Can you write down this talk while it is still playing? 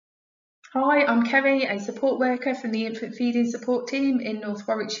Hi, I'm Kerry, a support worker from the infant feeding support team in North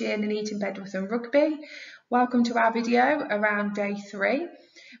Warwickshire, Nuneaton, Bedworth and Rugby. Welcome to our video around day 3.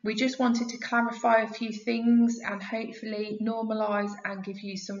 We just wanted to clarify a few things and hopefully normalise and give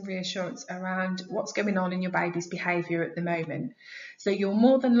you some reassurance around what's going on in your baby's behaviour at the moment. So you're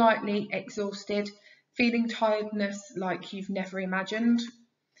more than likely exhausted, feeling tiredness like you've never imagined.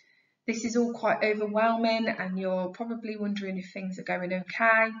 This is all quite overwhelming and you're probably wondering if things are going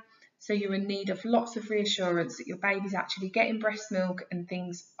okay. So you're in need of lots of reassurance that your baby's actually getting breast milk and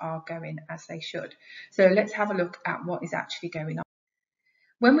things are going as they should. So let's have a look at what is actually going on.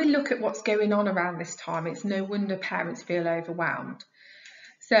 When we look at what's going on around this time, it's no wonder parents feel overwhelmed.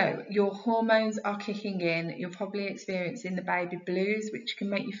 So your hormones are kicking in, you're probably experiencing the baby blues, which can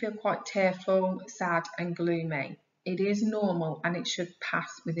make you feel quite tearful, sad and gloomy. It is normal and it should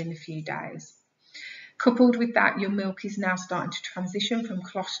pass within a few days. Coupled with that, your milk is now starting to transition from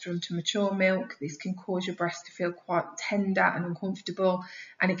colostrum to mature milk. This can cause your breast to feel quite tender and uncomfortable,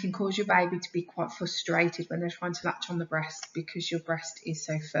 and it can cause your baby to be quite frustrated when they're trying to latch on the breast because your breast is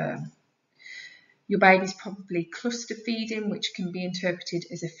so firm. Your baby's probably cluster feeding, which can be interpreted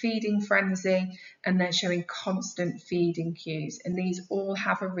as a feeding frenzy, and they're showing constant feeding cues. And these all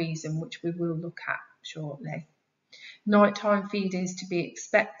have a reason, which we will look at shortly. Nighttime feeding is to be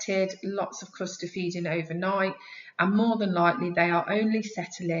expected, lots of cluster feeding overnight, and more than likely they are only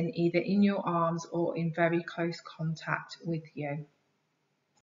settling either in your arms or in very close contact with you.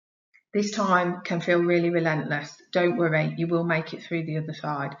 This time can feel really relentless. Don't worry, you will make it through the other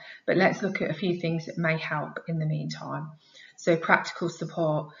side. But let's look at a few things that may help in the meantime. So practical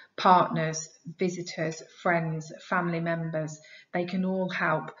support, partners, visitors, friends, family members, they can all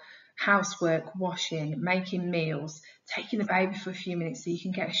help. Housework, washing, making meals, taking the baby for a few minutes so you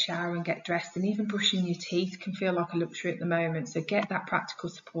can get a shower and get dressed, and even brushing your teeth can feel like a luxury at the moment. So get that practical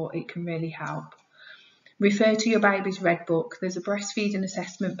support, it can really help. Refer to your baby's red book. There's a breastfeeding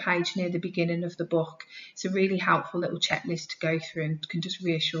assessment page near the beginning of the book. It's a really helpful little checklist to go through and can just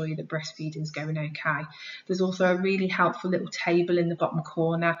reassure you that breastfeeding is going okay. There's also a really helpful little table in the bottom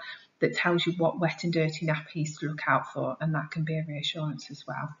corner that tells you what wet and dirty nappies to look out for, and that can be a reassurance as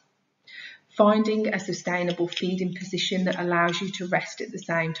well. Finding a sustainable feeding position that allows you to rest at the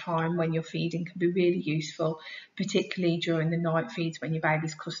same time when you're feeding can be really useful, particularly during the night feeds when your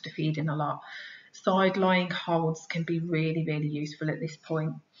baby's cluster feeding a lot. Side lying holds can be really useful at this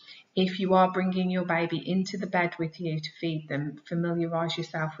point. If you are bringing your baby into the bed with you to feed them, familiarise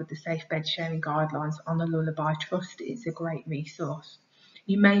yourself with the Safe Bed Sharing Guidelines on the Lullaby Trust. It's a great resource.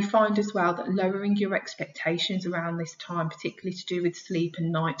 You may find as well that lowering your expectations around this time, particularly to do with sleep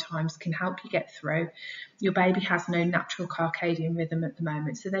and night times, can help you get through. Your baby has no natural circadian rhythm at the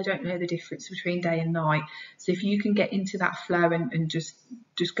moment, so they don't know the difference between day and night. So if you can get into that flow and just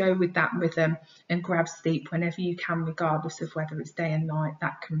go with that rhythm and grab sleep whenever you can, regardless of whether it's day and night,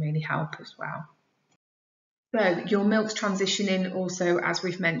 that can really help as well. So your milk's transitioning also, as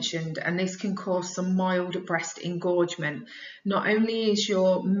we've mentioned, and this can cause some mild breast engorgement. Not only is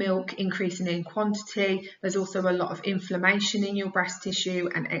your milk increasing in quantity, there's also a lot of inflammation in your breast tissue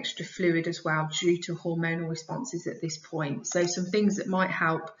and extra fluid as well due to hormonal responses at this point. So some things that might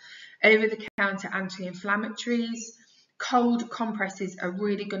help: over-the-counter anti-inflammatories. Cold compresses are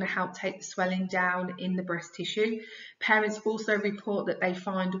really going to help take the swelling down in the breast tissue. Parents also report that they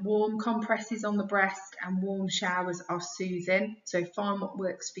find warm compresses on the breast and warm showers are soothing, so find what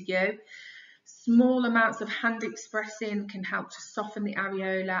works for you. Small amounts of hand expressing can help to soften the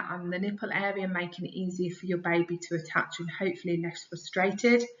areola and the nipple area, making it easier for your baby to attach and hopefully less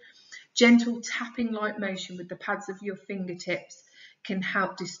frustrated. Gentle tapping like motion with the pads of your fingertips can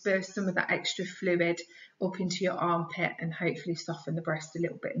help disperse some of that extra fluid up into your armpit and hopefully soften the breast a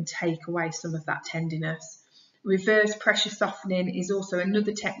little bit and take away some of that tenderness. Reverse pressure softening is also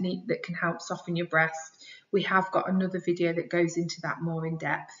another technique that can help soften your breast. We have got another video that goes into that more in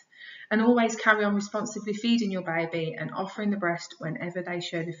depth. And always carry on responsibly feeding your baby and offering the breast whenever they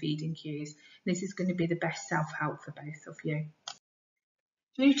show the feeding cues. This is going to be the best self-help for both of you.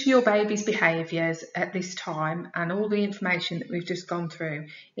 Due to your baby's behaviours at this time and all the information that we've just gone through,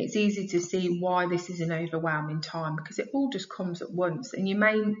 it's easy to see why this is an overwhelming time, because it all just comes at once, and you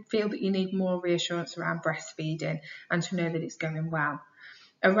may feel that you need more reassurance around breastfeeding and to know that it's going well.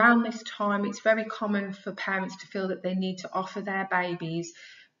 Around this time, it's very common for parents to feel that they need to offer their babies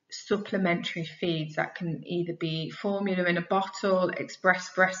supplementary feeds that can either be formula in a bottle, express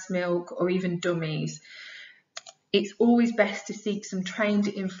breast milk, or even dummies. It's always best to seek some trained,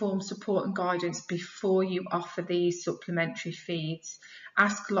 informed support and guidance before you offer these supplementary feeds.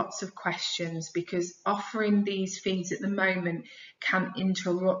 Ask lots of questions, because offering these feeds at the moment can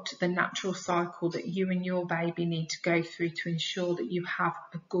interrupt the natural cycle that you and your baby need to go through to ensure that you have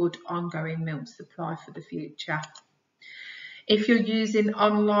a good ongoing milk supply for the future. If you're using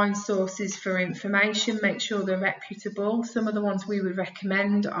online sources for information, make sure they're reputable. Some of the ones we would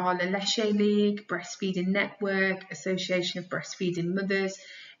recommend are the Leche League, Breastfeeding Network, Association of Breastfeeding Mothers,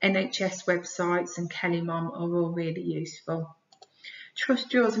 NHS websites and Kelly Mom are all really useful.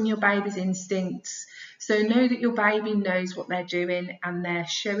 Trust yours and your baby's instincts. So know that your baby knows what they're doing, and they're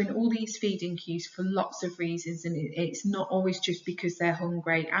showing all these feeding cues for lots of reasons, and it's not always just because they're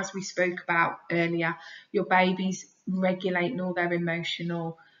hungry. As we spoke about earlier, your baby's regulating all their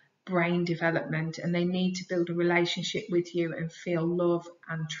emotional brain development, and they need to build a relationship with you and feel love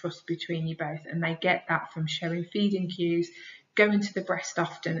and trust between you both, and they get that from showing feeding cues, going to the breast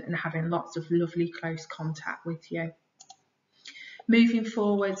often and having lots of lovely close contact with you. Moving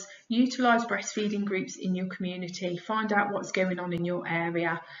forwards, utilise breastfeeding groups in your community, find out what's going on in your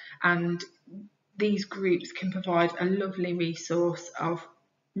area, and these groups can provide a lovely resource of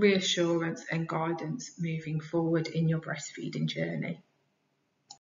reassurance and guidance moving forward in your breastfeeding journey.